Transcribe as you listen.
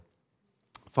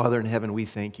Father in heaven, we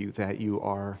thank you that you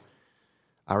are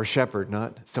our shepherd,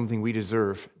 not something we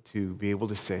deserve to be able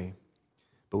to say,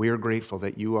 but we are grateful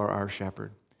that you are our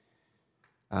shepherd.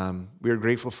 We are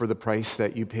grateful for the price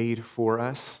that you paid for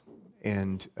us,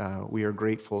 and we are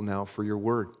grateful now for your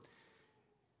word.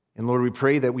 And Lord, we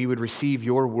pray that we would receive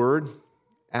your word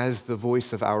as the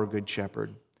voice of our good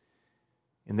shepherd,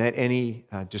 and that any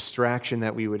distraction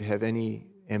that we would have, any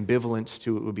ambivalence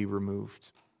to it would be removed.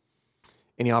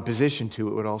 Any opposition to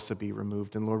it would also be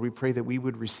removed. And Lord, we pray that we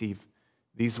would receive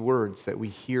these words that we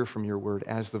hear from your word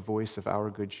as the voice of our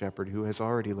good shepherd who has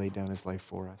already laid down his life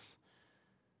for us.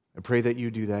 I pray that you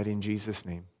do that in Jesus'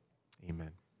 name. Amen.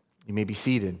 You may be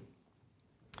seated.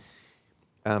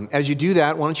 As you do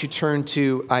that, why don't you turn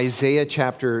to Isaiah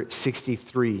chapter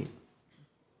 63.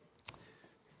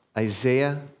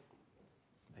 Isaiah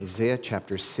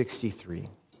chapter 63.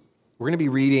 We're going to be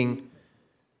reading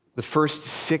the first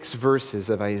 6 verses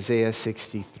of Isaiah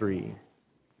 63.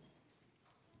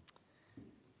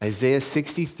 Isaiah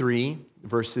 63,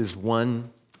 verses 1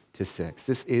 to 6.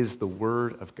 This is the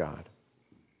word of God.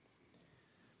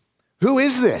 Who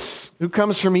is this who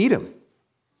comes from Edom,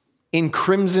 in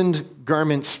crimsoned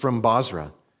garments from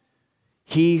Bozrah?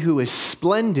 He who is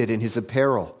splendid in his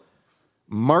apparel,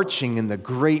 marching in the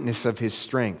greatness of his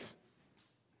strength.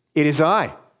 It is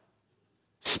I,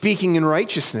 speaking in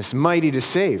righteousness, mighty to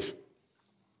save.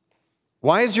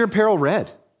 Why is your apparel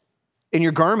red, and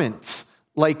your garments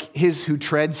like his who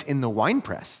treads in the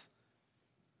winepress?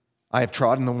 I have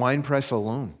trodden the winepress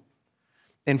alone,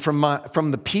 and from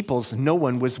the peoples no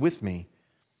one was with me.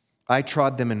 I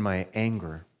trod them in my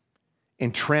anger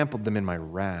and trampled them in my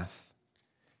wrath.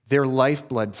 Their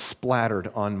lifeblood splattered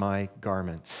on my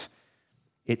garments.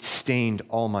 It stained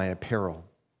all my apparel.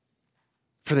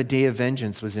 For the day of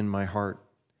vengeance was in my heart,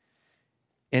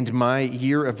 and my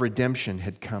year of redemption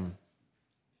had come.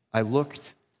 I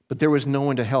looked, but there was no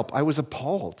one to help. I was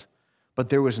appalled, but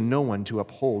there was no one to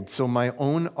uphold. So my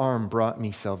own arm brought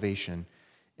me salvation,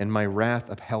 and my wrath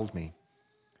upheld me.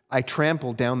 I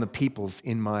trampled down the peoples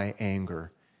in my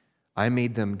anger. I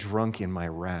made them drunk in my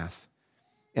wrath,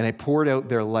 and I poured out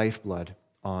their lifeblood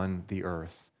on the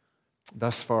earth.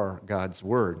 Thus far, God's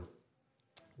word.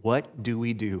 What do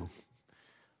we do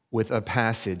with a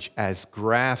passage as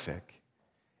graphic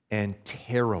and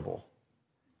terrible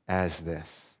as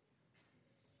this?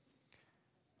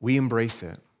 We embrace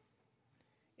it,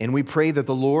 and we pray that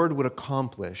the Lord would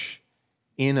accomplish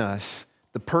in us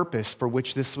the purpose for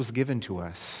which this was given to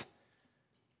us.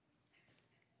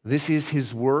 This is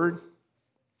his word.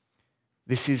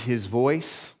 This is his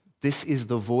voice. This is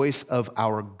the voice of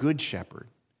our good shepherd.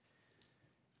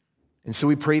 And so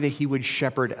we pray that he would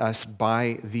shepherd us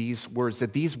by these words,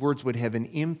 that these words would have an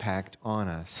impact on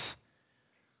us.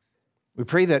 We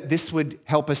pray that this would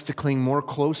help us to cling more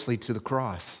closely to the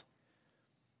cross,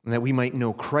 and that we might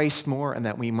know Christ more, and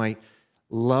that we might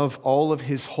love all of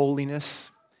his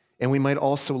holiness, and we might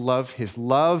also love his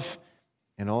love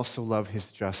and also love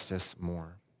his justice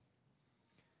more.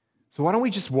 So why don't we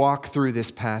just walk through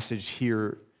this passage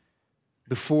here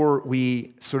before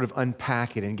we sort of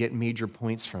unpack it and get major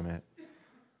points from it?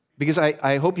 Because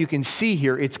I hope you can see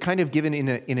here, it's kind of given in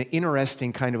an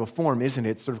interesting kind of a form, isn't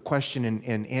it? Sort of question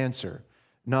and answer.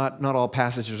 Not all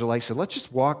passages are like so. Let's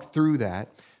just walk through that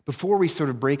before we sort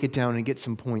of break it down and get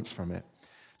some points from it.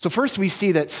 So first we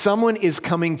see that someone is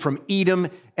coming from Edom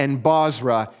and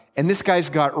Bozrah, and this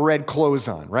guy's got red clothes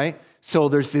on, right? So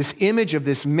there's this image of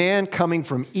this man coming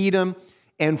from Edom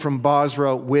and from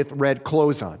Bozrah with red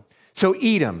clothes on. So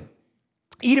Edom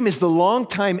is the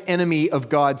longtime enemy of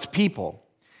God's people.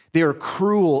 They are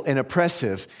cruel and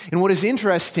oppressive. And what is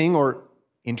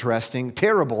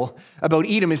terrible about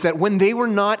Edom is that when they were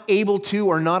not able to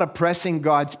or not oppressing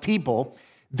God's people,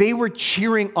 they were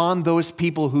cheering on those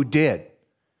people who did.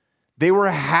 They were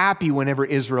happy whenever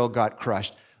Israel got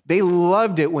crushed. They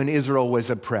loved it when Israel was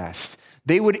oppressed.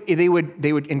 They would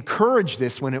encourage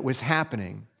this when it was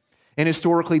happening. And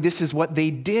historically, this is what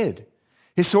they did.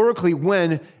 Historically,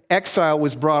 when exile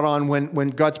was brought on, when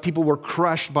God's people were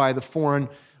crushed by the foreign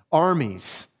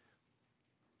armies,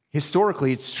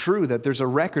 historically, it's true that there's a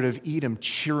record of Edom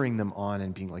cheering them on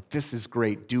and being like, this is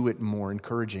great, do it more,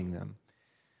 encouraging them.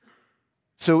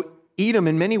 So Edom,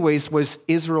 in many ways, was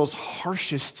Israel's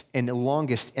harshest and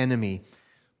longest enemy.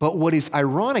 But what is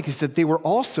ironic is that they were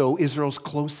also Israel's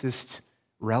closest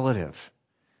relative.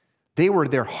 They were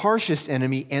their harshest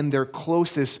enemy and their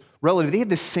closest relative. They had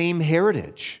the same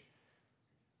heritage.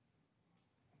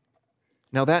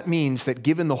 Now that means that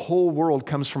given the whole world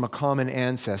comes from a common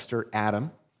ancestor,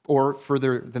 Adam, or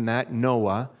further than that,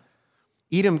 Noah,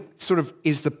 Edom sort of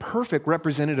is the perfect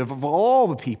representative of all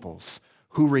the peoples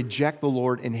who reject the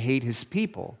Lord and hate his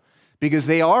people, because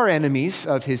they are enemies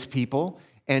of his people,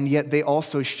 and yet they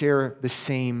also share the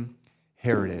same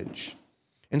heritage.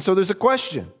 And so there's a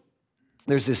question.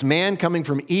 There's this man coming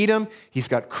from Edom. He's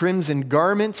got crimson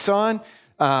garments on.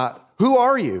 Who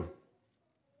are you?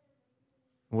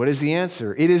 What is the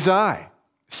answer? It is I,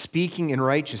 speaking in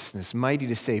righteousness, mighty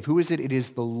to save. Who is it? It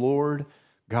is the Lord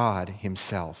God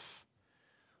himself.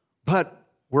 But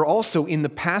we're also in the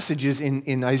passages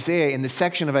in Isaiah, in the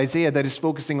section of Isaiah that is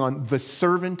focusing on the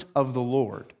servant of the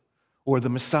Lord, or the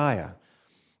Messiah.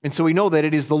 And so we know that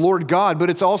it is the Lord God, but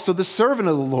it's also the servant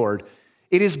of the Lord.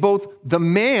 It is both the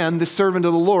man, the servant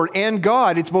of the Lord, and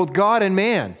God. It's both God and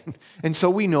man. And so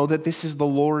we know that this is the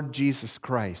Lord Jesus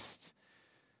Christ.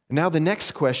 And now the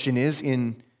next question is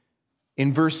in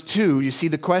verse 2, you see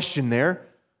the question there.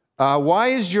 Why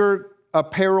is your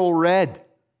apparel red?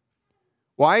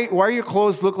 Why your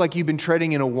clothes look like you've been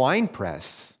treading in a wine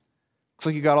press? Looks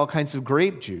like you got all kinds of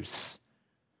grape juice.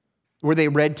 Were they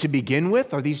red to begin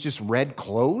with? Are these just red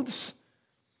clothes?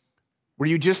 Were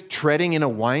you just treading in a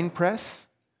wine press?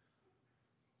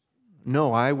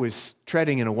 No, I was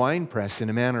treading in a wine press in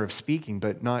a manner of speaking,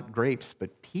 but not grapes,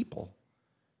 but people.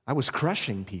 I was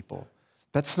crushing people.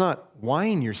 That's not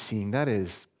wine you're seeing, that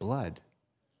is blood.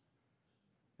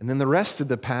 And then the rest of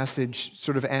the passage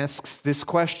sort of asks this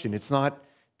question. It's not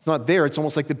there. It's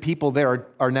almost like the people there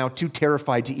are now too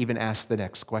terrified to even ask the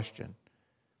next question.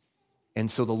 And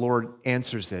so the Lord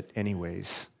answers it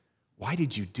anyways. Why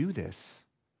did you do this?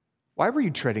 Why were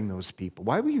you treading those people?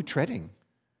 Why were you treading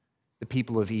the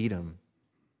people of Edom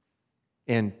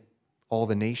and all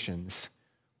the nations?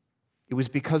 It was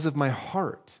because of my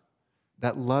heart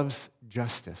that loves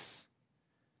justice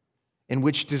and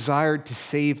which desired to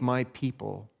save my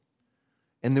people.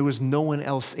 And there was no one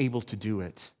else able to do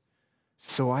it.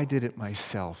 So I did it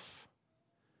myself.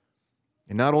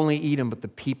 And not only Edom, but the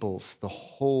peoples, the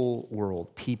whole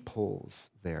world, peoples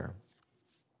there.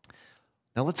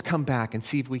 Now let's come back and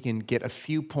see if we can get a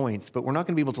few points, but we're not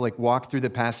going to be able to walk through the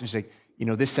passage like,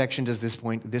 this section does this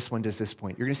point, this one does this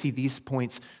point. You're going to see these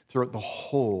points throughout the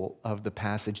whole of the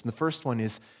passage. And the first one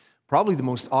is probably the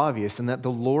most obvious, in that the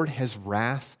Lord has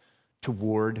wrath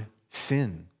toward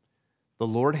sin. The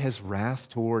Lord has wrath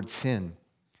toward sin.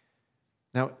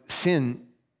 Now, sin,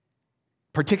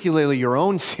 particularly your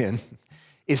own sin,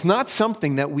 is not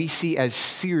something that we see as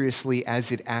seriously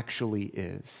as it actually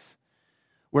is.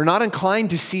 We're not inclined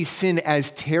to see sin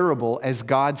as terrible as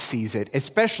God sees it,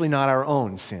 especially not our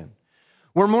own sin.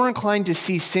 We're more inclined to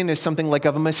see sin as something like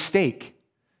of a mistake.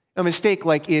 A mistake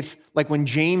like when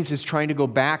James is trying to go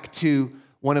back to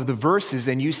one of the verses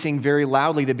and you sing very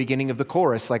loudly the beginning of the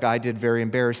chorus, like I did very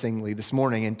embarrassingly this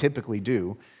morning and typically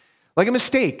do. Like a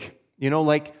mistake,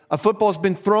 like a football's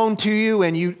been thrown to you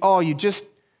and you just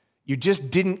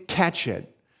didn't catch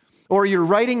it. Or you're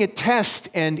writing a test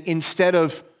and instead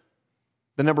of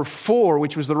the number 4,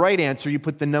 which was the right answer, you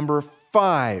put the number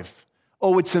 5.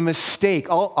 Oh, it's a mistake.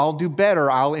 I'll do better.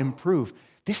 I'll improve.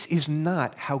 This is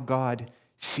not how God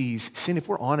sees sin. If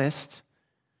we're honest,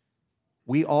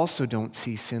 we also don't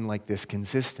see sin like this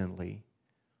consistently.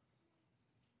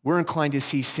 We're inclined to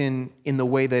see sin in the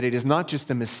way that it is not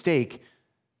just a mistake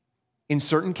in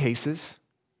certain cases,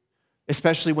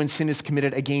 especially when sin is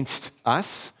committed against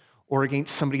us or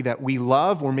against somebody that we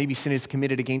love, or maybe sin is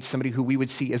committed against somebody who we would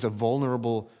see as a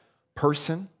vulnerable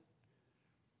person.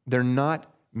 They're not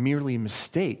merely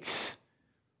mistakes.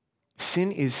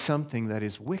 Sin is something that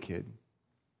is wicked.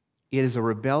 It is a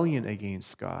rebellion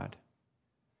against God.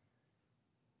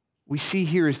 We see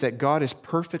here is that God is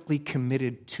perfectly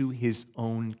committed to his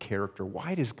own character.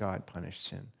 Why does God punish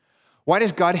sin? Why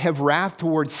does God have wrath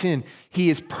towards sin? He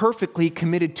is perfectly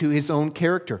committed to his own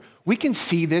character. We can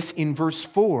see this in verse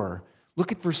 4.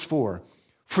 Look at verse 4.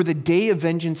 For the day of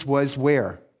vengeance was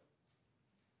where?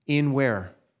 In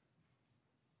where?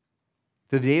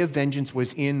 The day of vengeance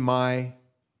was in my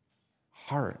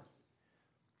heart.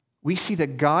 We see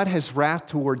that God has wrath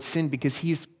towards sin because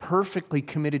he's perfectly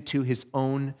committed to his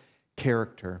own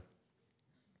character.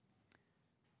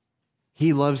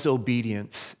 He loves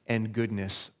obedience and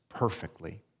goodness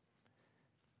perfectly.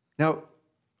 Now,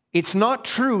 it's not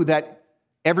true that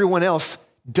everyone else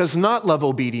does not love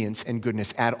obedience and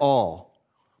goodness at all,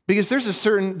 because there's a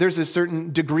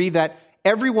certain degree that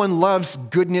everyone loves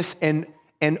goodness and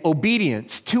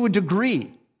obedience to a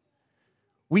degree.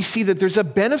 We see that there's a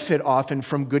benefit often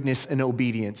from goodness and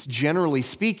obedience, generally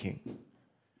speaking.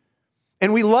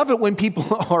 And we love it when people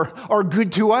are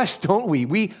good to us, don't we?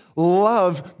 We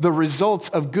love the results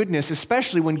of goodness,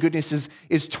 especially when goodness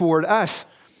is toward us.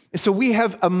 And so we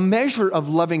have a measure of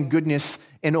loving goodness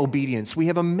and obedience. We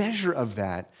have a measure of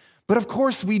that. But of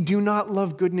course, we do not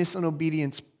love goodness and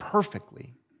obedience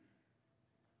perfectly.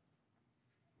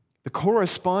 The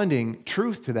corresponding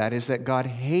truth to that is that God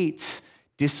hates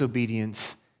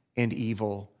disobedience and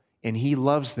evil, and he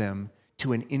loves them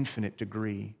to an infinite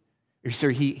degree.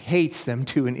 He hates them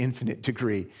to an infinite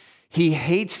degree. He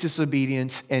hates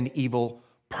disobedience and evil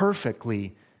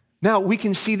perfectly. Now, we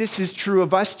can see this is true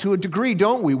of us to a degree,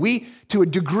 don't we? To a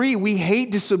degree, we hate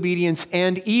disobedience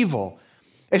and evil,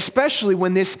 especially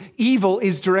when this evil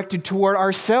is directed toward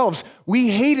ourselves. We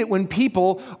hate it when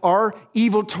people are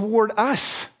evil toward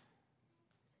us.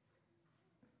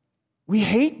 We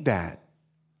hate that.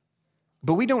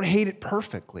 But we don't hate it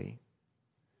perfectly.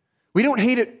 We don't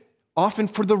hate it often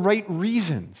for the right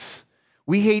reasons.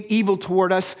 We hate evil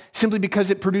toward us simply because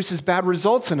it produces bad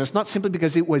results in us, not simply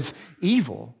because it was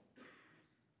evil.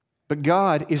 But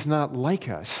God is not like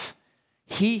us.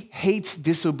 He hates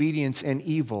disobedience and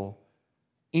evil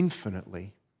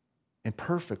infinitely and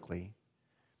perfectly.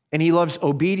 And he loves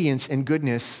obedience and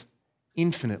goodness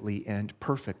infinitely and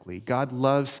perfectly. God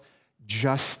loves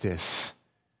justice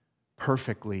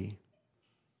perfectly.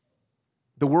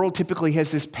 The world typically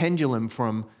has this pendulum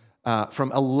from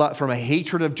a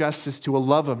hatred of justice to a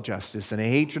love of justice, and a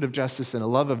hatred of justice and a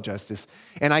love of justice.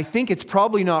 And I think it's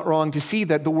probably not wrong to see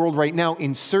that the world right now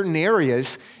in certain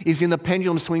areas is in the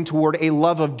pendulum swing toward a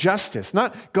love of justice.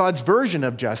 Not God's version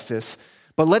of justice,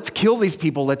 but let's kill these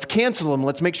people, let's cancel them,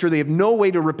 let's make sure they have no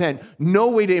way to repent, no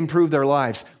way to improve their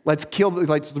lives. Let's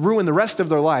ruin the rest of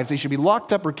their lives. They should be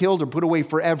locked up or killed or put away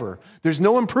forever. There's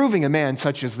no improving a man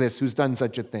such as this who's done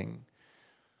such a thing.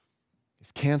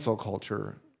 It's cancel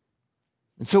culture.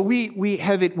 And so we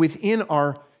have it within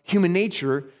our human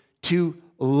nature to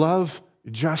love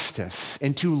justice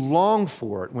and to long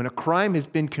for it. When a crime has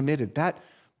been committed,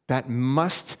 that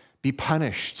must be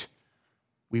punished.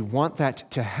 We want that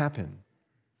to happen.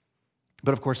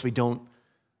 But of course, we don't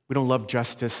love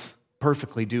justice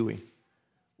perfectly, do we?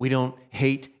 We don't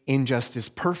hate injustice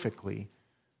perfectly.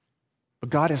 But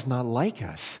God is not like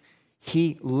us.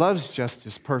 He loves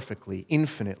justice perfectly,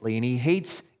 infinitely, and he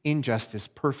hates injustice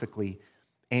perfectly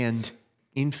and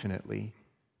infinitely.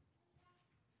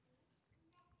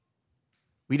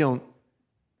 We don't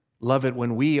love it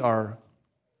when we are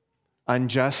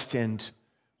unjust, and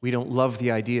we don't love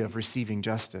the idea of receiving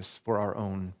justice for our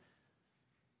own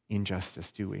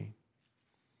injustice, do we?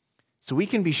 So we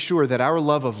can be sure that our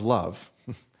love of love,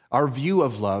 our view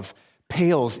of love,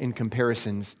 pales in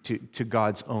comparisons to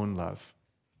God's own love.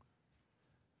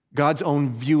 God's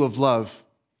own view of love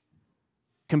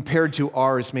compared to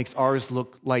ours makes ours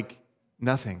look like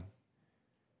nothing.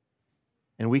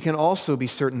 And we can also be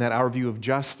certain that our view of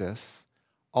justice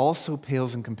also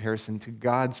pales in comparison to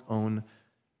God's own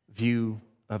view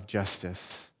of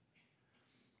justice.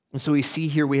 And so we see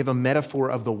here we have a metaphor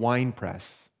of the wine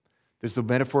press. There's the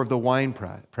metaphor of the wine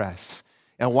press.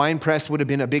 And a wine press would have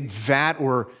been a big vat,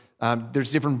 or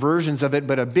there's different versions of it,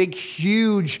 but a big,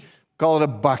 huge, call it a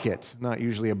bucket. Not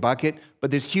usually a bucket,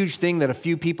 but this huge thing that a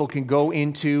few people can go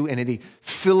into, and they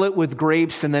fill it with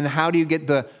grapes, and then how do you get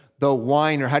the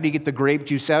wine, or how do you get the grape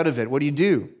juice out of it? What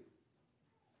do?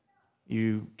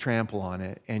 You trample on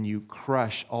it, and you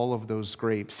crush all of those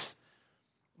grapes,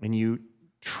 and you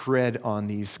tread on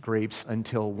these grapes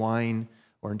until wine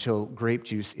or until grape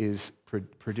juice is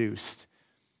produced.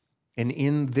 And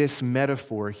in this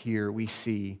metaphor here, we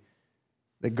see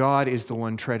that God is the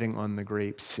one treading on the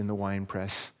grapes in the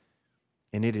winepress,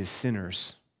 and it is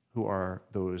sinners who are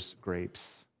those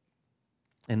grapes.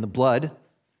 And the blood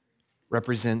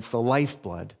represents the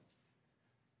lifeblood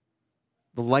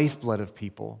of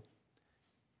people.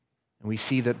 And we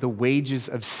see that the wages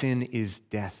of sin is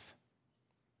death.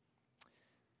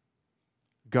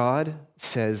 God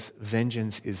says,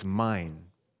 vengeance is mine,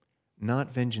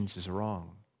 not vengeance is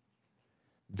wrong.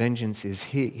 Vengeance is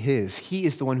his. He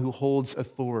is the one who holds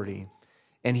authority,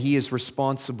 and he is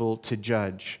responsible to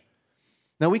judge.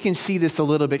 Now we can see this a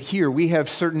little bit here. We have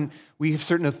certain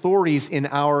authorities in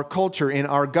our culture, in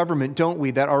our government, don't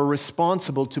we, that are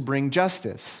responsible to bring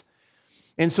justice.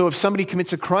 And so if somebody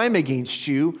commits a crime against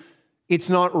you, it's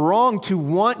not wrong to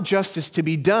want justice to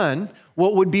be done.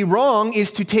 What would be wrong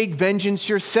is to take vengeance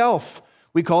yourself.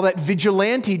 We call that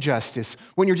vigilante justice,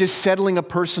 when you're just settling a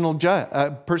personal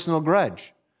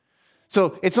grudge.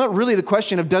 So it's not really the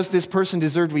question of does this person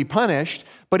deserve to be punished,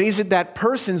 but is it that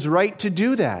person's right to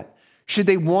do that? Should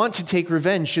they want to take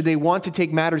revenge? Should they want to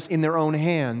take matters in their own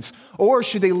hands? Or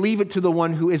should they leave it to the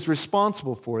one who is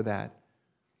responsible for that?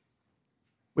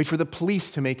 Wait for the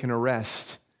police to make an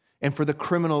arrest and for the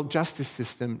criminal justice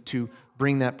system to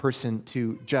bring that person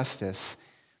to justice.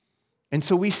 And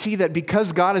so we see that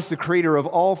because God is the creator of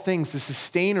all things, the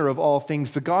sustainer of all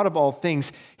things, the God of all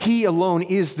things, he alone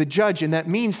is the judge. And that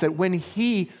means that when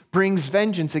he brings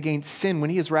vengeance against sin, when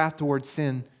he has wrath towards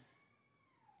sin,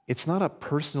 it's not a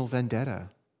personal vendetta.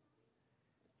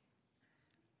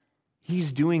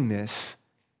 He's doing this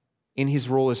in his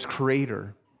role as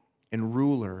creator and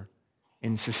ruler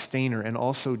and sustainer and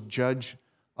also judge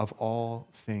of all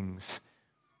things.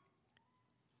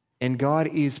 And God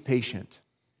is patient.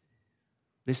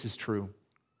 This is true.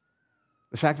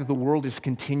 The fact that the world is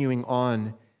continuing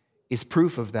on is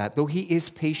proof of that. Though he is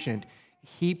patient,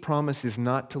 he promises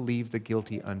not to leave the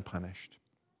guilty unpunished.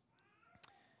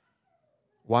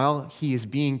 While he is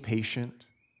being patient,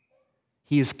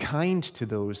 he is kind to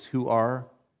those who are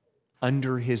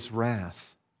under his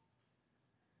wrath,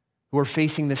 who are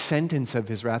facing the sentence of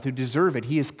his wrath, who deserve it.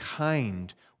 He is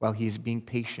kind while he is being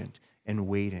patient and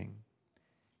waiting.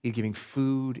 He's giving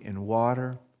food and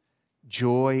water,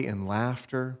 joy and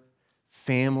laughter,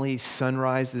 family,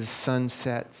 sunrises,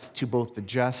 sunsets to both the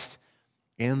just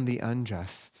and the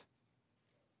unjust.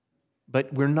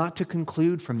 But we're not to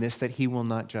conclude from this that he will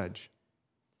not judge,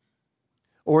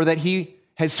 or that he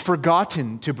has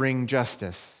forgotten to bring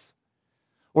justice,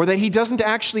 or that he doesn't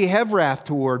actually have wrath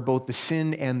toward both the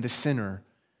sin and the sinner.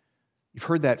 You've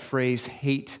heard that phrase,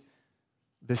 hate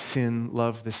the sin,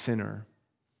 love the sinner.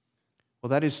 Well,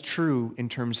 that is true in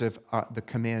terms of the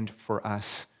command for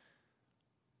us.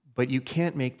 But you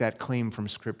can't make that claim from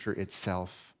Scripture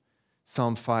itself.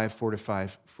 Psalm 5,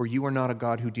 4-5, for you are not a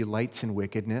God who delights in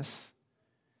wickedness.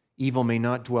 Evil may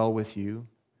not dwell with you.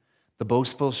 The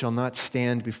boastful shall not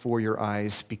stand before your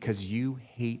eyes because you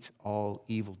hate all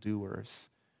evildoers.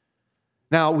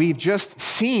 Now, we've just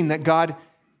seen that God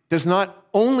does not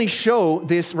only show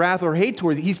this wrath or hate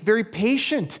towards, he's very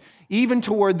patient, even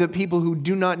toward the people who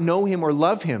do not know him or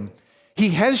love him. He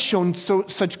has shown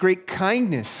such great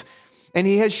kindness, and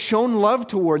he has shown love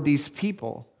toward these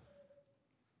people.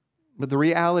 But the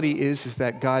reality is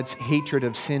that God's hatred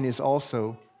of sin is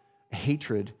also a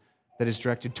hatred that is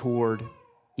directed toward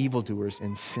evildoers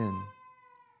and sin.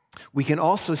 We can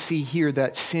also see here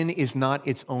that sin is not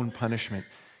its own punishment.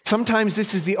 Sometimes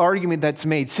this is the argument that's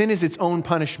made. Sin is its own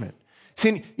punishment.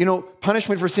 Sin,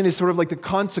 punishment for sin is sort of like the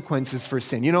consequences for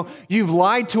sin. You've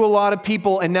lied to a lot of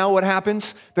people, and now what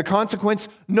happens? The consequence,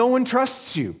 no one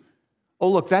trusts you. Oh,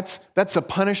 look, that's a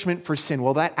punishment for sin.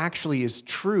 Well, that actually is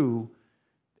true.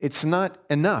 It's not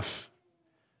enough,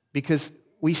 because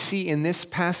we see in this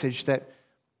passage that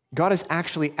God is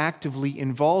actually actively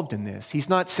involved in this. He's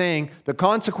not saying the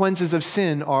consequences of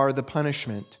sin are the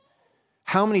punishment.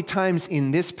 How many times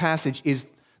in this passage is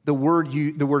the word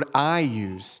I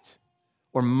used?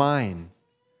 Or mine.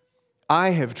 I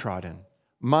have trodden,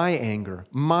 my anger,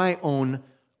 my own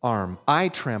arm. I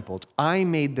trampled, I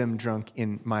made them drunk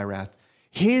in my wrath.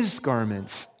 His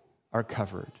garments are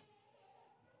covered.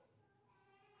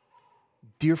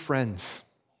 Dear friends,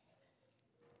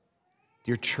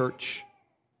 dear church,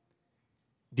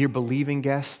 dear believing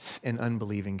guests and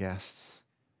unbelieving guests,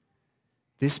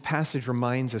 this passage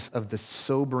reminds us of the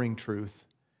sobering truth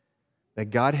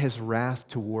that God has wrath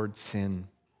toward sin.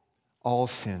 All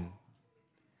sin.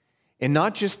 And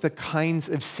not just the kinds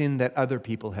of sin that other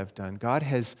people have done. God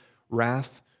has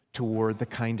wrath toward the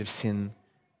kind of sin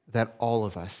that all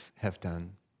of us have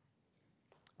done.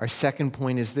 Our second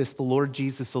point is this: the Lord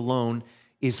Jesus alone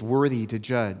is worthy to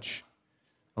judge.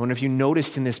 I wonder if you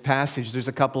noticed in this passage, there's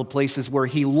a couple of places where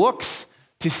he looks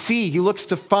to see, he looks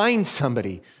to find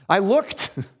somebody. I looked,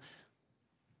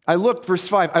 verse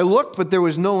 5, I looked, but there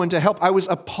was no one to help. I was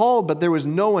appalled, but there was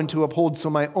no one to uphold, so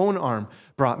my own arm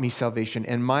brought me salvation,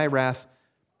 and my wrath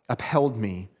upheld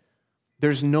me.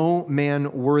 There's no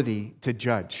man worthy to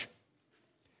judge.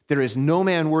 There is no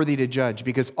man worthy to judge,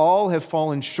 because all have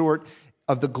fallen short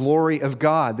of the glory of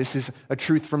God. This is a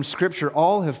truth from Scripture.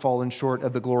 All have fallen short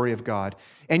of the glory of God.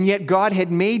 And yet God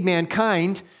had made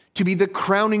mankind to be the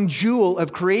crowning jewel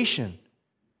of creation.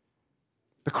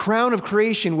 The crown of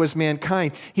creation was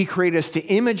mankind. He created us to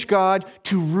image God,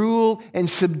 to rule and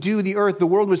subdue the earth. The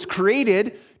world was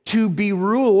created to be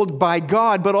ruled by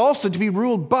God, but also to be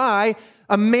ruled by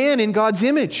a man in God's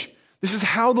image. This is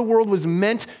how the world was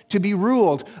meant to be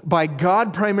ruled, by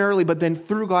God primarily, but then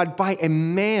through God by a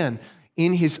man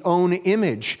in his own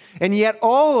image. And yet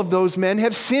all of those men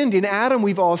have sinned. In Adam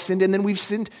we've all sinned, and then we've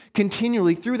sinned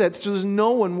continually through that. So there's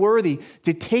no one worthy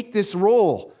to take this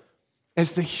role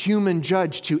as the human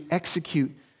judge, to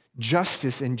execute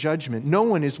justice and judgment. No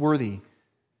one is worthy.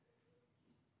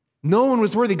 No one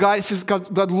was worthy. God says,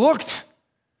 God looked.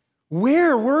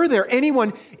 Where were there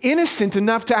anyone innocent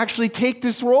enough to actually take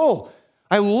this role?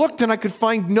 I looked and I could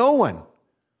find no one.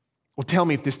 Well, tell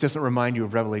me if this doesn't remind you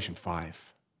of Revelation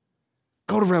 5.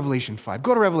 Go to Revelation 5.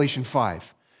 Go to Revelation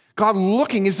 5. God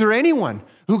looking, is there anyone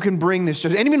who can bring this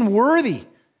judgment? Anyone worthy?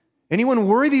 Anyone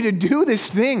worthy to do this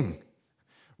thing?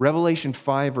 Revelation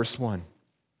 5, verse 1.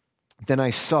 Then I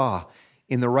saw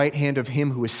in the right hand of him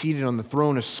who was seated on the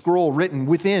throne a scroll written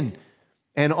within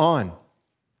and on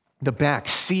the back,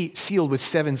 sealed with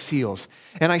 7 seals.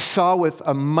 And I saw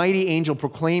a mighty angel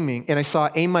proclaiming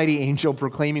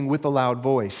with a loud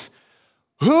voice,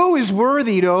 "Who is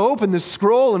worthy to open the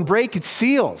scroll and break its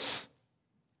seals?"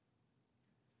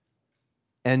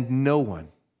 And no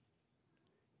one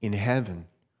in heaven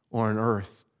or on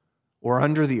earth or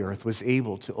under the earth was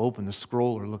able to open the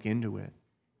scroll or look into it.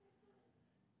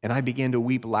 And I began to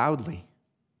weep loudly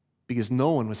because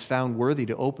no one was found worthy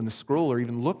to open the scroll or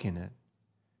even look in it.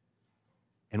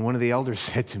 And one of the elders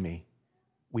said to me,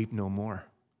 "Weep no more.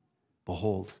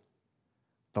 Behold,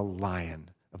 the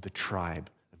Lion of the tribe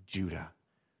of Judah,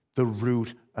 the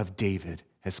Root of David,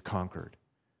 has conquered,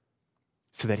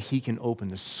 so that he can open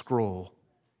the scroll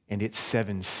and its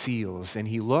 7 seals." And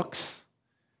he looks.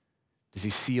 Does he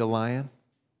see a lion?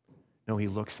 No, he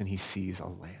looks and he sees a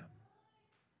lamb.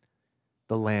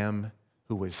 The lamb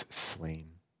who was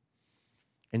slain.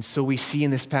 And so we see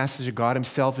in this passage that God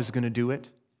himself is going to do it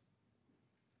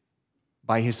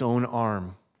by his own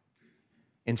arm.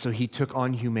 And so he took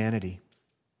on humanity.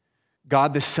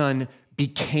 God the Son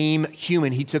became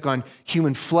human. He took on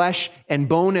human flesh and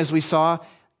bone, as we saw,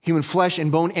 human flesh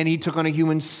and bone, and he took on a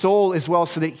human soul as well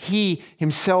so that he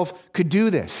himself could do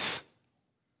this.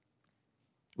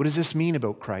 What does this mean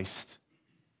about Christ?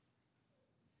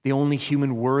 The only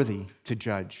human worthy to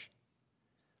judge.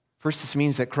 First, this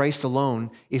means that Christ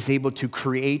alone is able to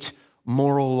create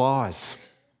moral laws.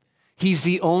 He's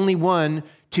the only one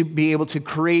to be able to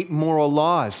create moral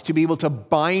laws, to be able to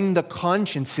bind the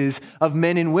consciences of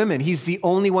men and women. He's the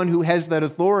only one who has that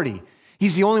authority.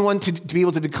 He's the only one to be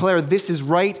able to declare this is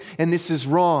right and this is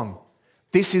wrong.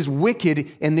 This is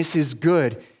wicked and this is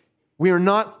good. We are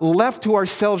not left to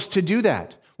ourselves to do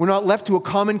that. We're not left to a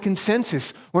common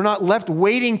consensus. We're not left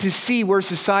waiting to see where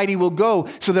society will go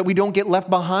so that we don't get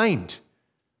left behind.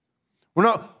 We're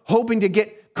not hoping to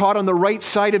get caught on the right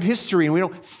side of history, and we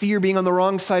don't fear being on the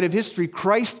wrong side of history.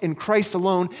 Christ and Christ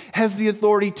alone has the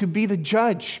authority to be the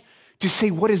judge, to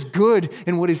say what is good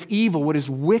and what is evil, what is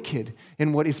wicked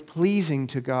and what is pleasing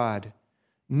to God.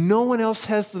 No one else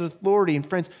has that authority. And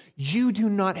friends, you do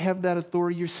not have that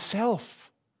authority yourself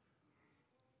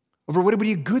over what would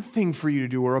be a good thing for you to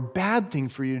do or a bad thing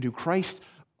for you to do. Christ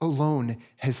alone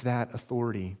has that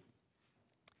authority.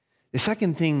 The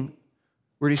second thing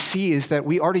we're to see is that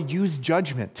we are to use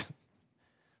judgment.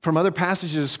 From other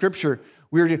passages of Scripture,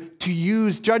 we are to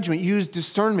use judgment, use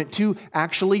discernment to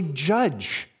actually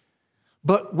judge.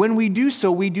 But when we do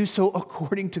so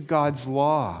according to God's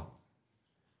law.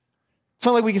 It's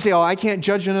not like we can say, "Oh, I can't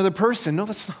judge another person." No,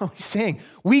 that's not what he's saying.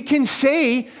 We can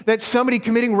say that somebody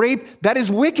committing rape, that is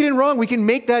wicked and wrong. We can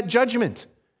make that judgment.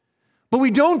 But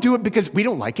we don't do it because we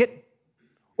don't like it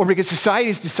or because society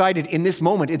has decided in this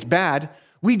moment it's bad.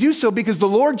 We do so because the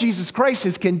Lord Jesus Christ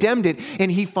has condemned it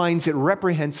and he finds it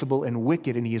reprehensible and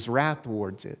wicked and he is wrath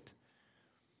towards it.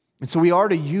 And so we are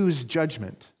to use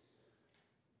judgment.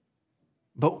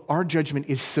 But our judgment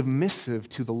is submissive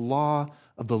to the law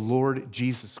of the Lord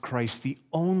Jesus Christ, the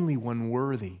only one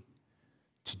worthy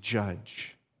to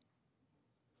judge.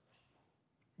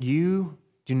 You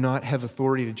do not have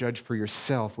authority to judge for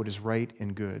yourself what is right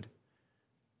and good.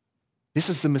 This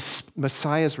is the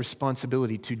Messiah's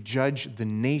responsibility to judge the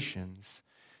nations,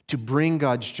 to bring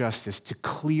God's justice, to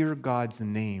clear God's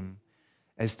name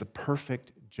as the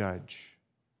perfect judge.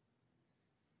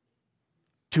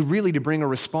 To bring a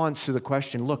response to the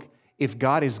question, look, if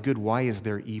God is good, why is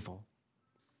there evil?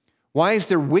 Why is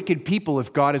there wicked people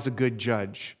if God is a good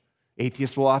judge?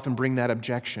 Atheists will often bring that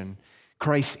objection.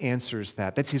 Christ answers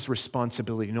that. That's his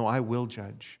responsibility. No, I will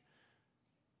judge.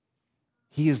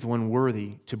 He is the one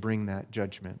worthy to bring that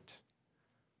judgment.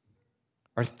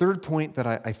 Our third point that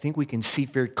I think we can see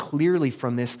very clearly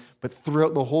from this, but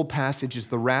throughout the whole passage, is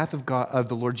the wrath of God, of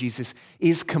the Lord Jesus,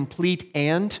 is complete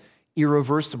and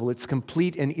irreversible. It's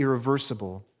complete and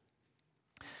irreversible.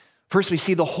 First, we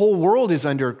see the whole world is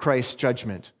under Christ's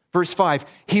judgment. Verse 5,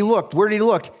 he looked. Where did he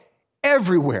look?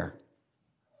 Everywhere.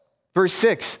 Verse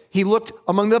 6, he looked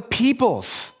among the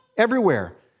peoples,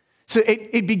 everywhere. So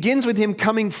it begins with him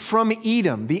coming from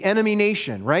Edom, the enemy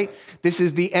nation, right? This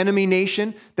is the enemy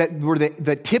nation that were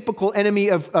the typical enemy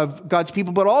of God's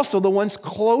people, but also the ones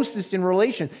closest in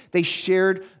relation. They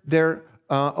shared their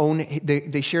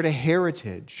they shared a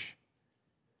heritage.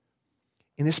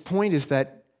 And this point is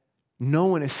that no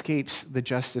one escapes the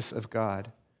justice of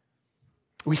God.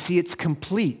 we see it's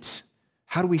complete.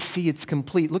 How do we see it's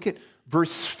complete? Look at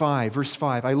verse 5. Verse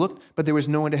 5, I looked, but there was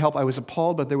no one to help. I was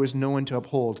appalled, but there was no one to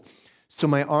uphold. So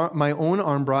my own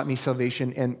arm brought me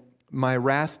salvation, and my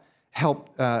wrath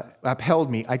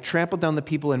upheld me. I trampled down the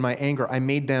people in my anger. I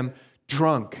made them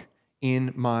drunk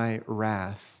in my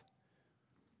wrath.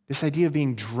 This idea of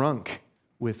being drunk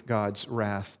with God's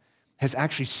wrath has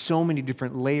actually so many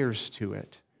different layers to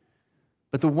it.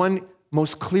 But the one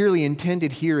most clearly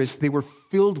intended here is they were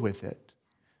filled with it.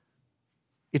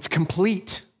 It's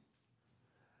complete.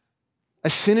 A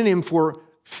synonym for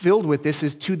filled with this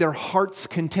is to their heart's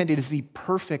content. It is the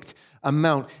perfect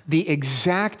amount, the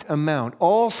exact amount.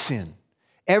 All sin,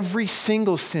 every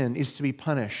single sin is to be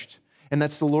punished. And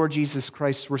that's the Lord Jesus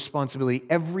Christ's responsibility.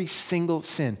 Every single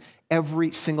sin,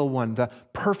 every single one, the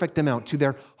perfect amount to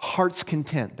their heart's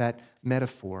content, that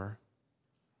metaphor.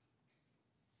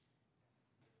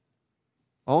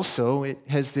 Also, it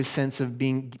has this sense of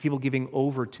being people giving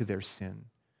over to their sin,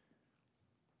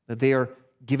 that they are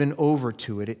given over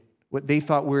to it. What they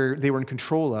thought they were in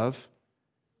control of,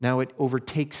 now it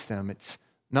overtakes them. It's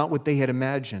not what they had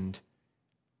imagined.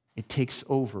 It takes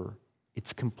over.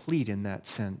 It's complete in that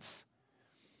sense.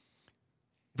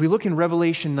 If we look in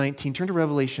Revelation 19, turn to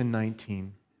Revelation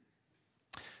 19.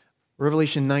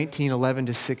 Revelation 19, 11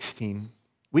 to 16.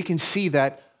 We can see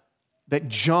that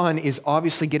John is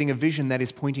obviously getting a vision that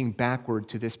is pointing backward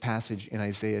to this passage in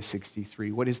Isaiah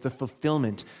 63. What is the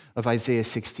fulfillment of Isaiah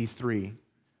 63?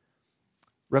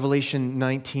 Revelation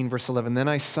 19, verse 11. Then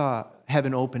I saw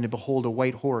heaven open, and behold, a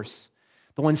white horse.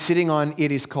 The one sitting on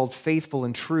it is called Faithful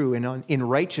and True, and in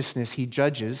righteousness he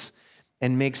judges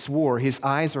and makes war. His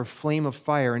eyes are a flame of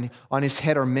fire, and on his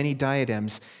head are many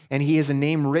diadems. And he has a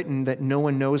name written that no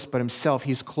one knows but himself.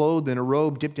 He is clothed in a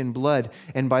robe dipped in blood,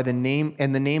 and the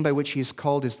name by which he is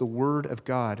called is the Word of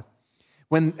God.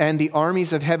 And the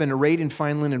armies of heaven, arrayed in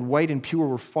fine linen, white and pure,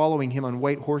 were following him on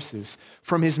white horses.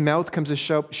 From his mouth comes a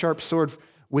sharp sword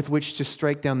with which to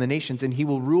strike down the nations, and he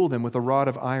will rule them with a rod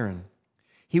of iron.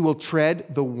 He will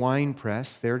tread the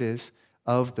winepress, there it is,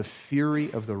 of the fury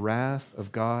of the wrath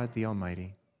of God the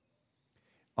Almighty.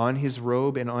 On his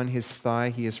robe and on his thigh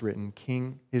he is written,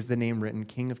 the name written,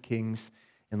 King of Kings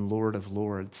and Lord of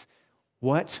Lords.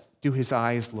 What do his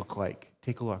eyes look like?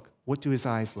 Take a look. What do his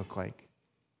eyes look like?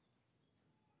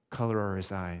 Color are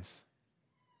his eyes.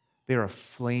 They're a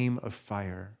flame of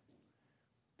fire.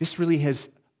 This really has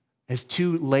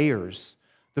two layers.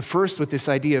 The first, with this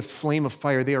idea of flame of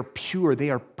fire, they are pure, they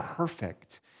are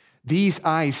perfect. These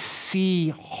eyes see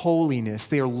holiness.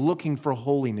 They are looking for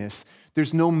holiness.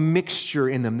 There's no mixture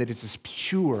in them, that it's just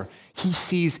pure. He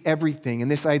sees everything. And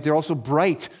this eye, they're also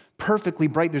bright, perfectly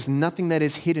bright. There's nothing that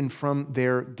is hidden from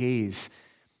their gaze.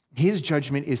 His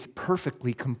judgment is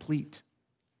perfectly complete.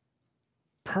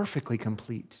 Perfectly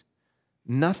complete.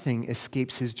 Nothing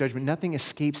escapes his judgment. Nothing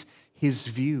escapes his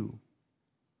view.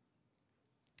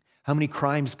 How many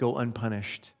crimes go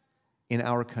unpunished in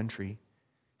our country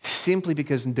simply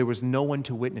because there was no one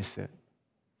to witness it?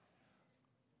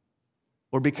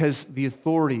 Or because the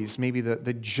authorities, maybe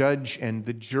the judge and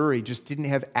the jury, just didn't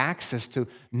have access to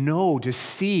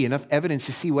see enough evidence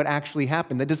to see what actually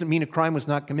happened. That doesn't mean a crime was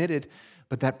not committed,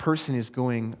 but that person is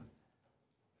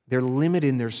they're limited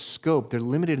in their scope, they're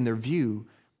limited in their view,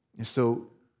 and so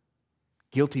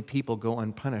guilty people go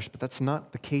unpunished. But that's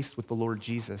not the case with the Lord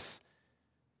Jesus.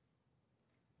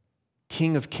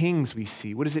 King of Kings, we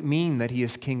see. What does it mean that he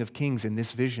is King of Kings in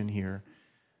this vision here?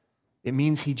 It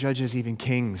means he judges even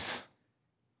kings.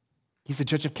 He's the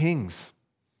judge of kings.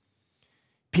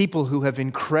 People who have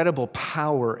incredible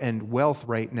power and wealth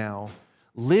right now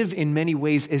live in many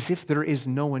ways as if there is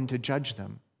no one to judge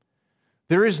them.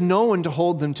 There is no one to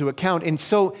hold them to account. And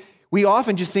so we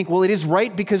often just think, well, it is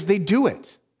right because they do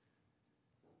it.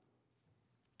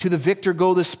 To the victor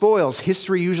go the spoils.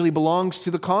 History usually belongs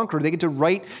to the conqueror. They get to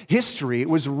write history. It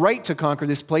was right to conquer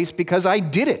this place because I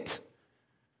did it.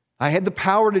 I had the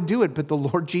power to do it, but the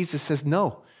Lord Jesus says,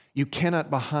 no, you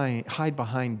cannot hide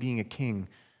behind being a king.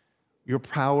 Your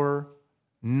power,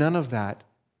 none of that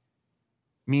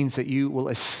means that you will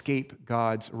escape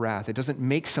God's wrath. It doesn't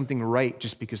make something right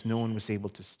just because no one was able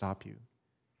to stop you.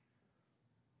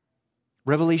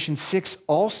 Revelation 6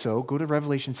 also, go to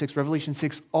Revelation 6. Revelation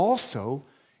 6 also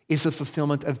is a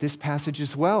fulfillment of this passage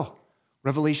as well.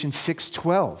 Revelation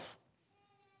 6:12.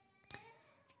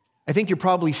 I think you're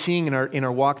probably seeing in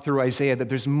our walk through Isaiah that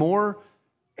there's more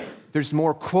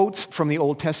quotes from the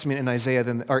Old Testament in Isaiah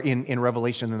in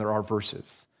Revelation than there are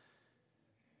verses.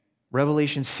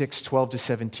 Revelation 6:12 to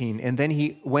 17. And then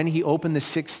when he opened the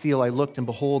sixth seal, I looked, and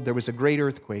behold, there was a great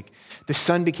earthquake. The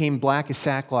sun became black as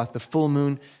sackcloth, the full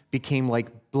moon became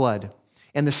like blood,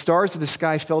 And the stars of the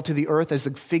sky fell to the earth as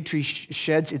the fig tree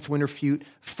sheds its winter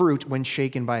fruit when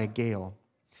shaken by a gale.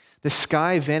 The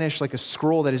sky vanished like a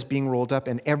scroll that is being rolled up,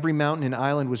 and every mountain and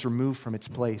island was removed from its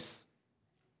place.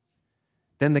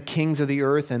 Then the kings of the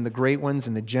earth and the great ones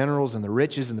and the generals and the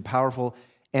riches and the powerful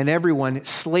and everyone,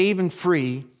 slave and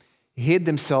free, hid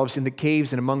themselves in the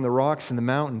caves and among the rocks and the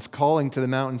mountains, calling to the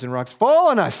mountains and rocks, "Fall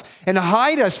on us and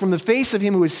hide us from the face of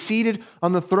him who is seated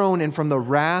on the throne and from the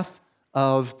wrath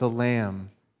of the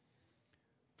Lamb.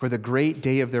 For the great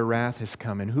day of their wrath has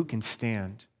come, and who can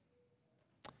stand?"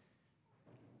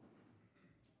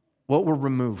 What were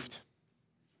removed?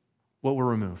 What were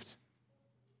removed?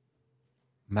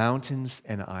 Mountains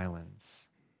and islands.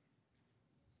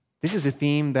 This is a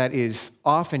theme that is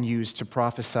often used to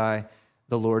prophesy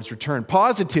the Lord's return.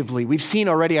 Positively, we've seen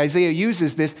already, Isaiah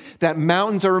uses this, that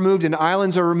mountains are removed and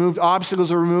islands are removed,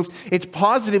 obstacles are removed. It's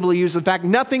positively used. In fact,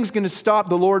 nothing's going to stop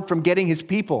the Lord from getting his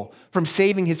people, from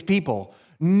saving his people.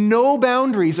 No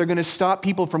boundaries are going to stop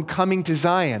people from coming to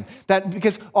Zion.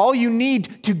 Because all you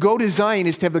need to go to Zion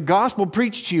is to have the gospel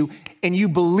preached to you, and you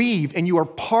believe, and you are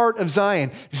part of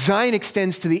Zion. Zion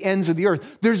extends to the ends of the earth.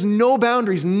 There's no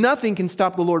boundaries. Nothing can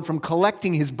stop the Lord from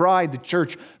collecting his bride, the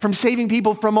church, from saving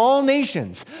people from all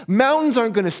nations. Mountains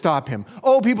aren't going to stop him.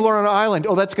 Oh, people are on an island.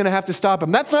 Oh, that's going to have to stop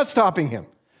him. That's not stopping him.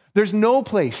 There's no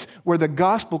place where the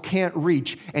gospel can't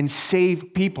reach and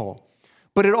save people.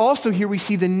 But it also, here we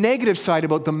see the negative side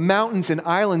about the mountains and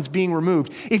islands being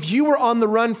removed. If you were on the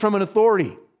run from an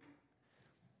authority,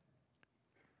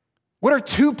 what are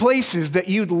two places that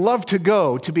you'd love to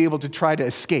go to be able to try to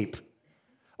escape?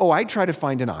 Oh, I'd try to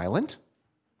find an island,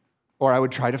 or I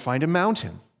would try to find a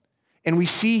mountain. And we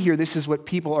see here, this is what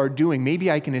people are doing.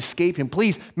 Maybe I can escape him.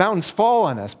 Please, mountains fall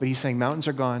on us. But he's saying mountains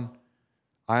are gone,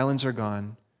 islands are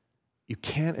gone. You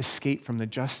can't escape from the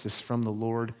justice from the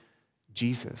Lord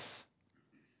Jesus.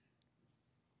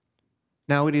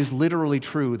 Now, it is literally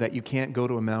true that you can't go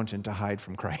to a mountain to hide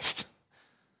from Christ.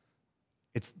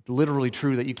 It's literally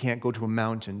true that you can't go to a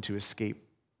mountain to escape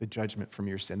the judgment from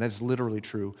your sin. That's literally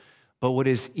true. But what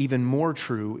is even more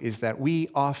true is that we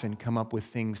often come up with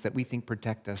things that we think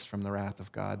protect us from the wrath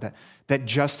of God, that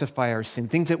justify our sin,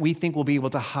 things that we think we'll be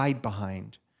able to hide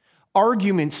behind.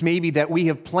 Arguments maybe that we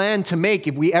have planned to make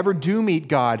if we ever do meet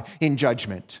God in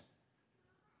judgment.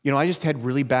 You know, I just had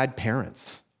really bad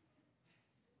parents.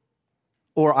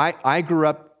 Or I grew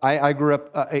up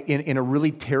in a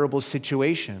really terrible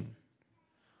situation.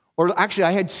 Or actually,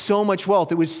 I had so much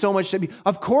wealth. It was so much.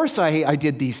 Of course I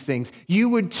did these things. You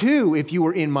would too if you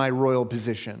were in my royal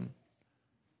position.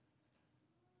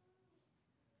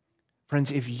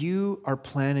 Friends, if you are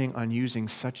planning on using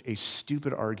such a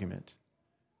stupid argument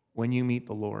when you meet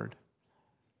the Lord,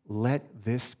 let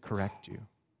this correct you.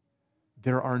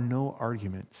 There are no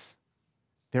arguments.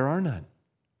 There are none.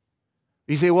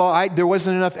 You say, well, there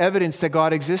wasn't enough evidence that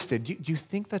God existed. Do you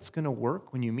think that's going to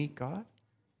work when you meet God?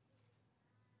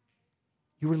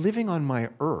 You were living on my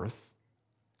earth.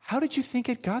 How did you think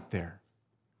it got there?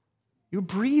 You were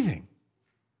breathing.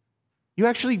 You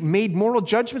actually made moral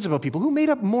judgments about people. Who made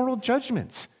up moral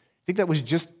judgments? Think that was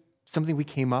just something we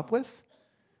came up with?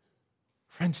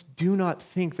 Friends, do not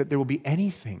think that there will be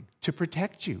anything to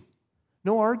protect you.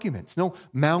 No arguments, no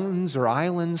mountains or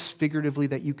islands, figuratively,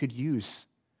 that you could use.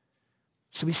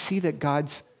 So we see that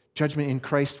God's judgment in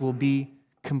Christ will be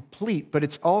complete, but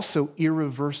it's also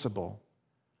irreversible.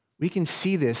 We can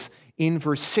see this in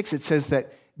verse 6. It says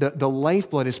that the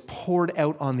lifeblood is poured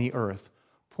out on the earth.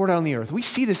 Poured out on the earth. We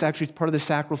see this actually as part of the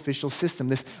sacrificial system,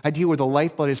 this idea where the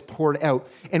lifeblood is poured out.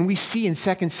 And we see in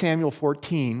 2 Samuel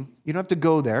 14, you don't have to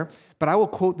go there, but I will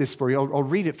quote this for you. I'll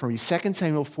read it for you. 2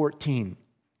 Samuel 14.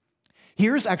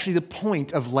 Here's actually the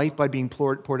point of lifeblood being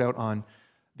poured out on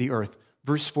the earth.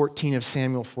 Verse 14 of 2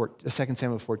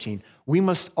 Samuel 14. We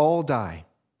must all die.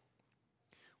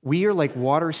 We are like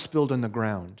water spilled on the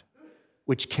ground,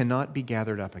 which cannot be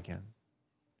gathered up again.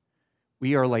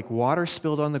 We are like water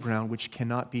spilled on the ground, which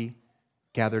cannot be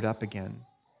gathered up again.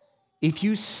 If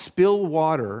you spill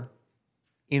water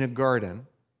in a garden,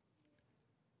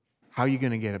 how are you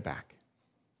going to get it back?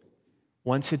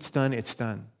 Once it's done, it's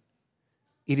done.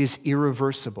 It is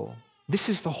irreversible. This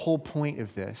is the whole point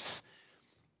of this.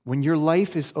 When your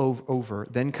life is over,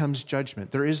 then comes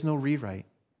judgment. There is no rewrite.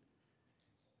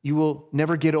 You will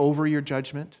never get over your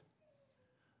judgment.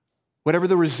 Whatever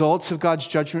the results of God's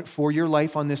judgment for your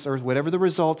life on this earth, whatever the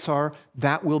results are,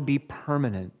 that will be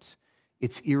permanent.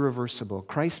 It's irreversible.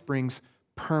 Christ brings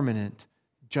permanent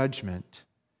judgment.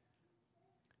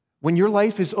 When your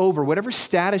life is over, whatever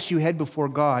status you had before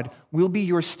God will be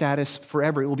your status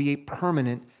forever. It will be a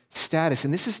permanent status.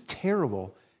 And this is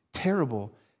terrible,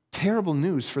 terrible, terrible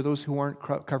news for those who aren't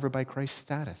covered by Christ's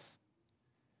status.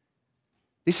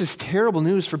 This is terrible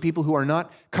news for people who are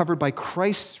not covered by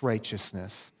Christ's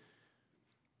righteousness.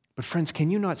 But friends,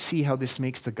 can you not see how this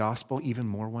makes the gospel even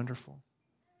more wonderful?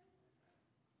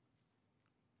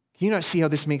 Can you not see how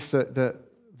this makes the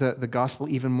gospel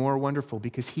even more wonderful?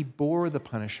 Because he bore the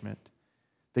punishment,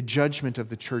 the judgment of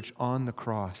the church on the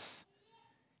cross.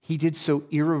 He did so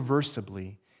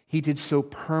irreversibly. He did so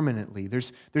permanently.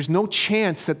 There's no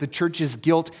chance that the church's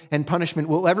guilt and punishment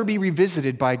will ever be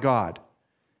revisited by God.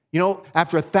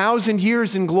 After 1,000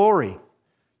 years in glory.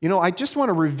 I just want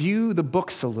to review the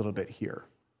books a little bit here.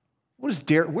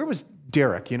 Where was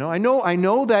Derek? I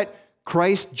know that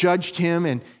Christ judged him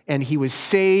and he was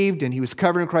saved and he was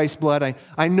covered in Christ's blood.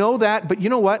 I know that, but you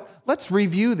know what? Let's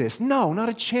review this. No, not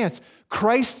a chance.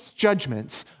 Christ's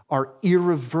judgments are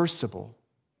irreversible.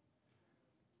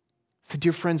 So,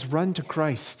 dear friends, run to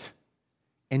Christ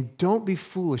and don't be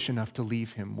foolish enough to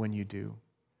leave him when you do.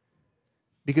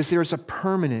 Because there is a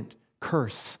permanent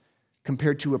curse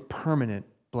compared to a permanent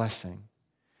blessing.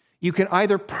 You can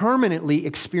either permanently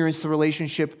experience the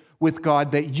relationship with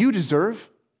God that you deserve,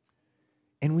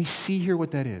 and we see here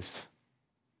what that is.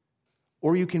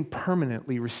 Or you can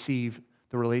permanently receive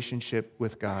the relationship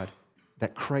with God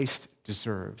that Christ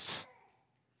deserves.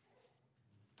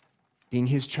 Being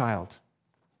his child,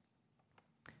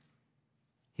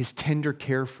 his tender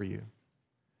care for you,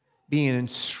 being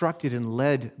instructed and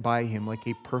led by him like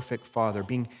a perfect father,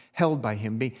 being held by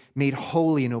him, being made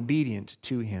holy and obedient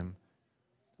to him,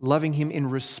 loving him in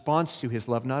response to his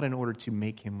love, not in order to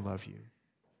make him love you.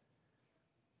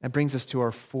 That brings us to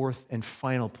our fourth and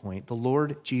final point. The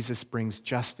Lord Jesus brings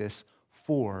justice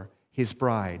for his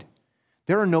bride.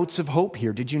 There are notes of hope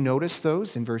here. Did you notice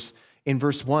those in verse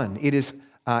 1? It is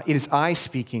I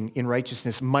speaking in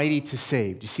righteousness, mighty to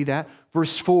save. Do you see that?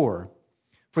 Verse 4.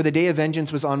 For the day of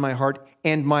vengeance was on my heart,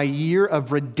 and my year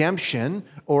of redemption,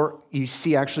 or you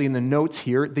see actually in the notes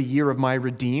here, the year of my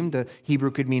redeemed. The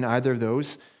Hebrew could mean either of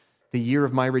those. The year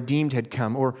of my redeemed had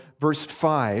come. Or verse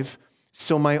 5,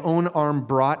 so my own arm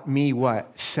brought me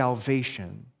what?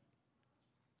 Salvation.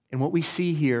 And what we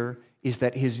see here is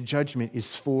that his judgment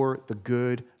is for the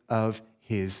good of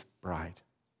his bride.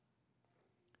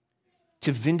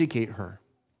 To vindicate her,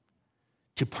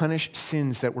 to punish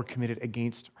sins that were committed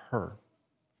against her.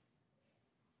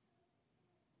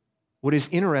 What is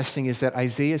interesting is that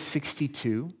Isaiah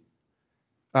 63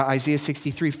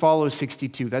 follows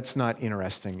 62. That's not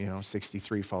interesting,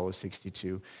 63 follows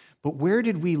 62. But where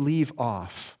did we leave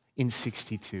off in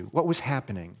 62? What was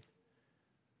happening?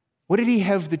 What did he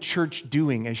have the church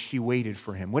doing as she waited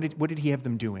for him? What did he have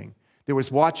them doing? There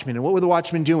was watchmen, and what were the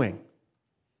watchmen doing?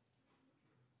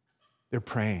 They're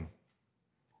praying.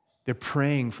 They're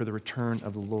praying for the return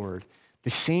of the Lord.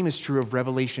 The same is true of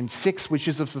Revelation 6, which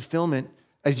is a fulfillment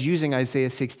as using Isaiah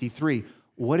 63.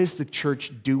 What is the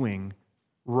church doing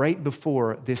right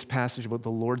before this passage about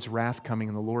the Lord's wrath coming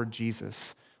and the Lord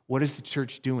Jesus? What is the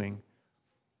church doing?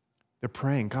 They're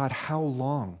praying, God, how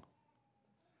long?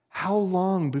 How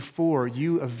long before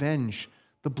you avenge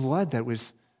the blood that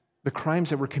was, the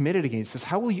crimes that were committed against us?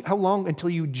 How long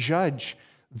until you judge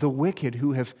the wicked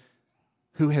who have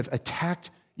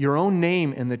attacked your own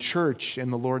name in the church?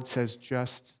 And the Lord says,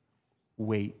 just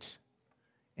wait.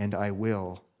 And I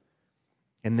will.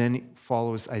 And then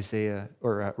follows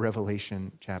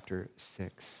Revelation chapter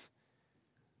 6.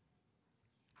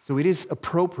 So it is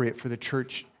appropriate for the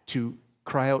church to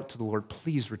cry out to the Lord,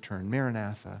 please return,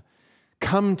 Maranatha.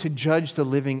 Come to judge the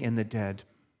living and the dead.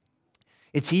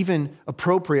 It's even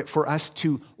appropriate for us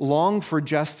to long for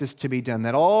justice to be done,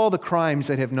 that all the crimes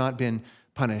that have not been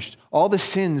punished, all the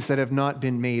sins that have not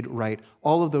been made right,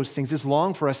 all of those things. It's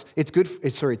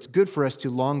good for us to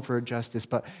long for justice,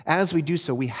 but as we do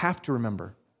so, we have to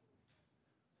remember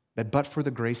that but for the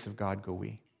grace of God go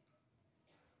we.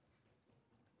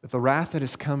 That the wrath that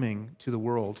is coming to the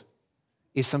world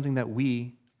is something that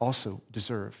we also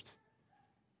deserved.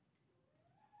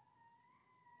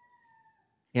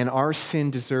 And our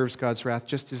sin deserves God's wrath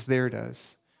just as theirs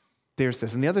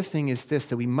does. And the other thing is this,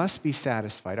 that we must be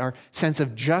satisfied. Our sense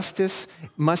of justice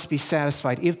must be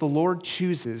satisfied if the Lord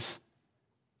chooses,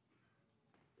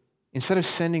 instead of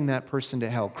sending that person to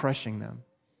hell, crushing them,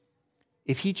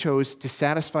 if he chose to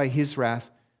satisfy his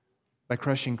wrath by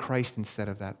crushing Christ instead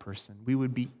of that person, we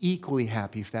would be equally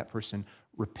happy if that person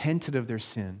repented of their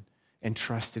sin and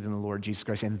trusted in the Lord Jesus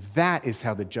Christ. And that is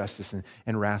how the justice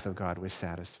and wrath of God was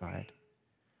satisfied.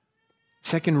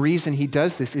 Second reason he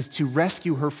does this is to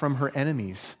rescue her from her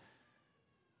enemies.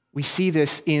 We see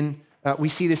this in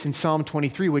Psalm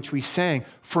 23, which we sang.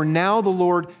 For now the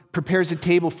Lord prepares a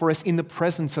table for us in the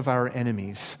presence of our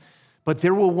enemies. But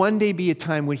there will one day be a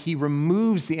time when he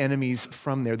removes the enemies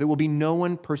from there. There will be no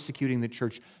one persecuting the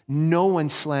church, no one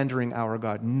slandering our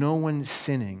God, no one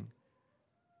sinning.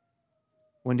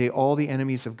 One day all the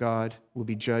enemies of God will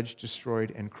be judged,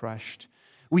 destroyed, and crushed.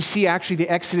 We see actually the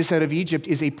Exodus out of Egypt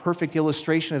is a perfect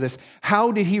illustration of this.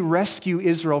 How did he rescue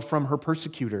Israel from her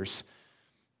persecutors?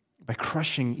 By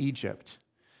crushing Egypt.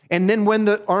 And then when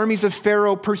the armies of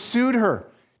Pharaoh pursued her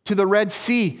to the Red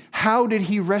Sea, how did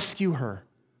he rescue her?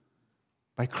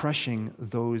 By crushing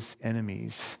those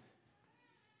enemies.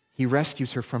 He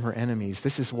rescues her from her enemies.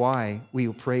 This is why we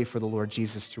will pray for the Lord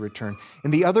Jesus to return.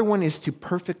 And the other one is to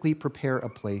perfectly prepare a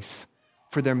place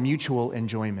for their mutual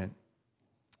enjoyment.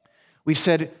 We've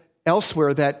said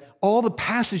elsewhere that all the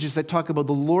passages that talk about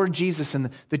the Lord Jesus and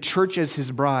the church as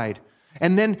his bride,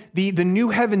 and then the new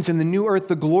heavens and the new earth,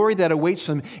 the glory that awaits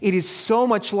them, it is so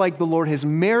much like the Lord has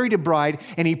married a bride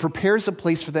and he prepares a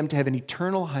place for them to have an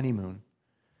eternal honeymoon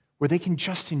where they can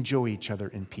just enjoy each other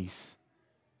in peace.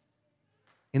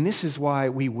 And this is why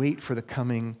we wait for the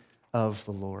coming of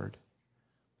the Lord.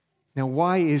 Now,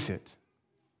 why is it?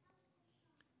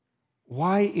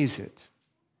 Why is it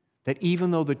that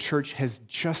even though the church has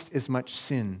just as much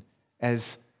sin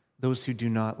as those who do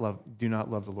not love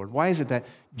the Lord, why is it that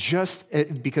just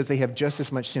because they have just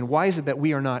as much sin, why is it that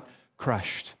we are not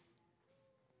crushed?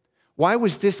 Why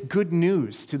was this good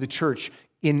news to the church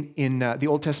in the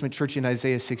Old Testament church in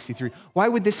Isaiah 63? Why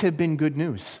would this have been good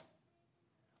news?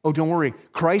 Oh, don't worry.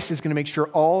 Christ is going to make sure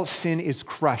all sin is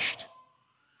crushed.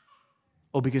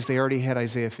 Oh, because they already had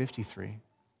Isaiah 53.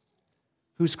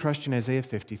 Who's crushed in Isaiah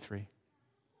 53?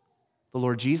 The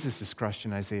Lord Jesus is crushed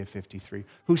in Isaiah 53.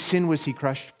 Whose sin was he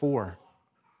crushed for?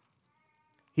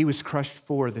 He was crushed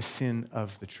for the sin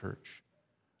of the church,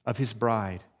 of his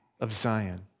bride, of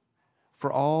Zion,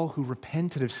 for all who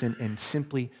repented of sin and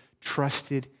simply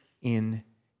trusted in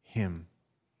him.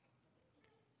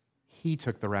 He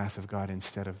took the wrath of God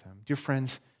instead of them. Dear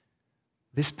friends,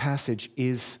 this passage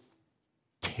is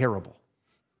terrible.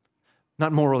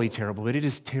 Not morally terrible, but it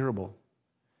is terrible.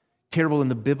 Terrible in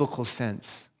the biblical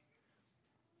sense.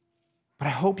 But I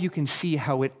hope you can see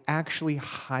how it actually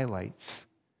highlights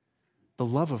the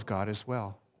love of God as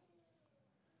well.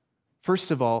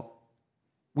 First of all,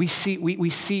 we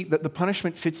see that the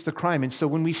punishment fits the crime. And so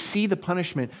when we see the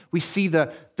punishment, we see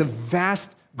the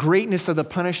vast greatness of the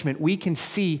punishment, we can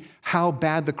see how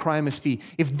bad the crime must be.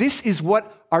 If this is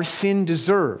what our sin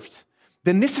deserved,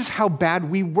 then this is how bad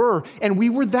we were. And we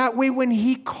were that way when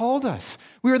he called us.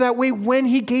 We were that way when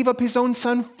he gave up his own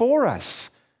son for us.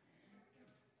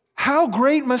 How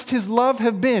great must his love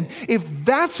have been if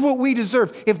that's what we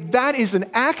deserve, if that is an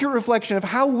accurate reflection of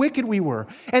how wicked we were.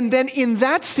 And then in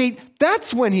that state,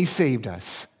 that's when he saved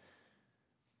us.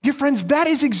 Dear friends, that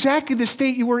is exactly the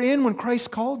state you were in when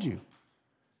Christ called you.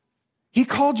 He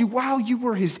called you while you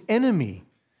were his enemy.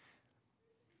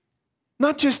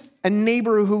 Not just a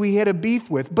neighbor who he had a beef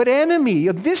with, but enemy,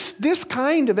 this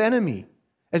kind of enemy,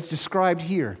 as described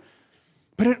here.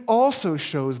 But it also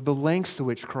shows the lengths to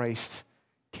which Christ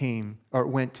came or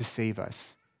went to save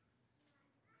us.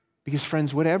 Because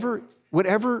friends, whatever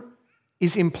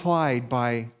is implied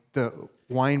by the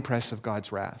winepress of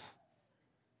God's wrath,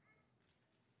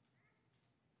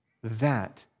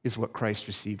 that is what Christ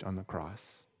received on the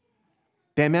cross.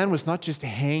 That man was not just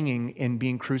hanging and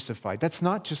being crucified. That's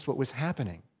not just what was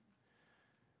happening.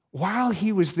 While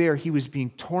he was there, he was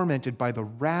being tormented by the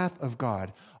wrath of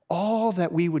God. All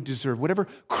that we would deserve, whatever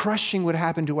crushing would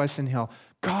happen to us in hell,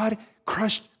 God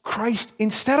crushed Christ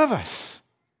instead of us.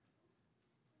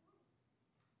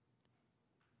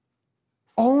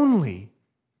 Only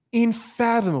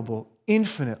unfathomable,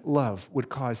 infinite love would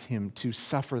cause him to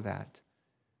suffer that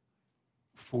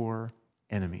for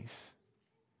enemies.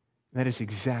 That is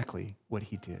exactly what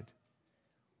he did.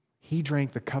 He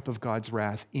drank the cup of God's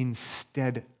wrath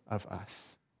instead of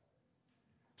us,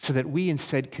 so that we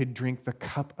instead could drink the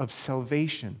cup of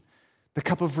salvation, the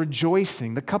cup of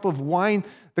rejoicing, the cup of wine,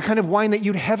 the kind of wine that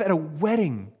you'd have at a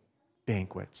wedding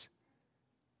banquet,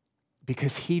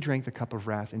 because he drank the cup of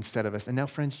wrath instead of us. And now,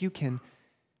 friends, you can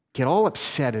get all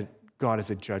upset at God as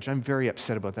a judge. I'm very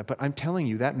upset about that, but I'm telling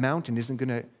you, that mountain isn't going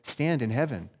to stand in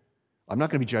heaven. I'm not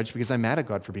going to be judged because I'm mad at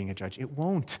God for being a judge. It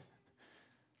won't.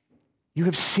 You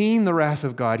have seen the wrath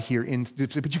of God here,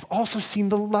 but you've also seen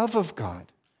the love of God.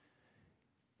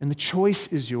 And the choice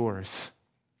is yours.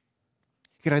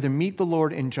 You could either meet the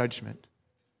Lord in judgment,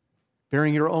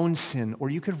 bearing your own sin, or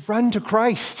you could run to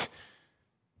Christ,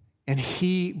 and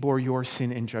he bore your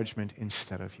sin and judgment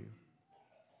instead of you.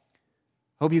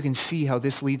 I hope you can see how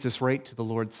this leads us right to the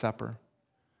Lord's Supper,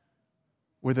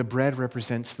 where the bread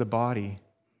represents the body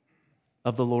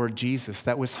of the Lord Jesus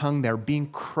that was hung there, being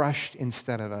crushed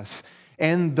instead of us.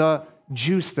 And the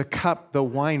juice, the cup, the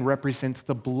wine represents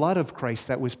the blood of Christ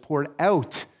that was poured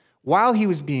out while he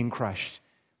was being crushed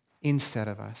instead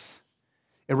of us.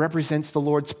 It represents the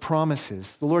Lord's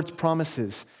promises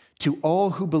to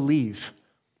all who believe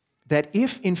that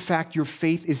if, in fact, your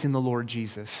faith is in the Lord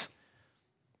Jesus,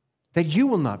 that you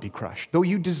will not be crushed, though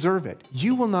you deserve it.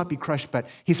 You will not be crushed, but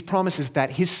his promise is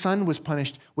that his son was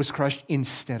crushed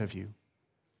instead of you.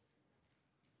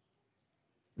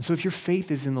 And so if your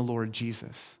faith is in the Lord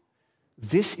Jesus,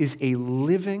 this is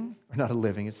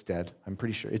it's dead. I'm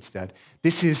pretty sure it's dead.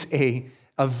 This is a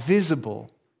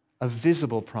visible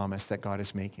promise that God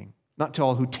is making, not to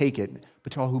all who take it,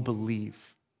 but to all who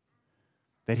believe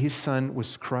that his son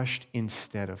was crushed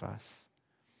instead of us.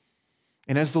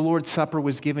 And as the Lord's Supper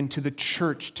was given to the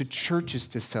church, to churches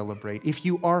to celebrate, if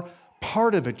you are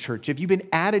part of a church, if you've been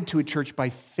added to a church by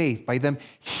faith, by them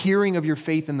hearing of your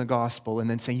faith in the gospel and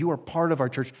then saying you are part of our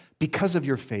church because of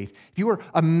your faith, if you are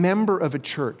a member of a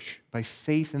church by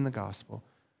faith in the gospel,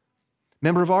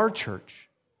 member of our church,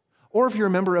 or if you're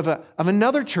a member of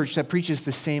another church that preaches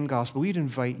the same gospel, we'd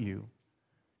invite you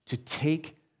to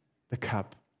take the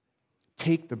cup,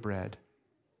 take the bread,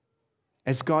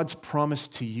 as God's promise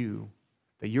to you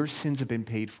that your sins have been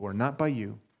paid for, not by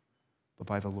you, but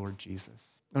by the Lord Jesus.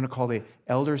 I'm going to call the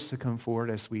elders to come forward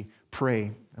as we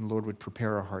pray, and Lord would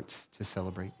prepare our hearts to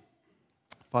celebrate.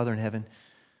 Father in heaven,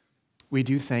 we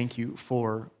do thank you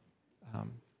for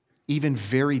even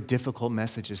very difficult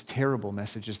messages, terrible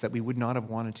messages that we would not have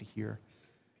wanted to hear.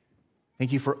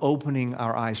 Thank you for opening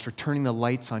our eyes, for turning the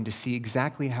lights on to see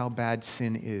exactly how bad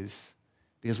sin is,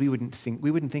 because we wouldn't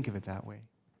think of it that way,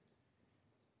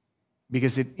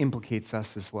 because it implicates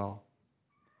us as well.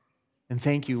 And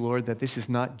thank you, Lord, that this is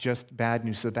not just bad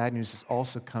news. The bad news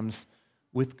also comes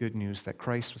with good news, that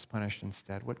Christ was punished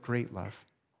instead. What great love.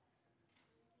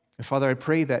 And Father, I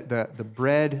pray that the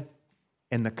bread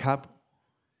and the cup,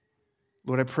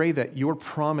 Lord, I pray that your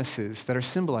promises that are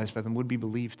symbolized by them would be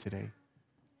believed today.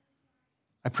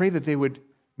 I pray that they would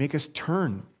make us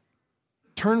turn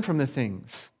from the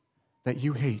things that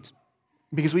you hate,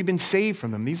 because we've been saved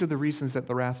from them. These are the reasons that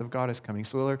the wrath of God is coming.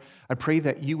 So, Lord, I pray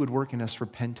that you would work in us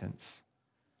repentance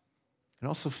and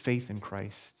also faith in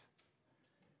Christ.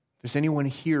 If there's anyone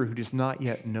here who does not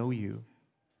yet know you,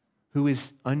 who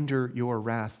is under your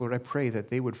wrath, Lord, I pray that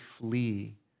they would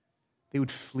flee. They would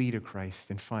flee to Christ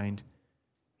and find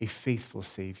a faithful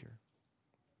Savior.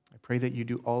 I pray that you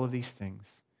do all of these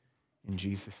things in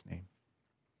Jesus' name.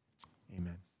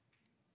 Amen.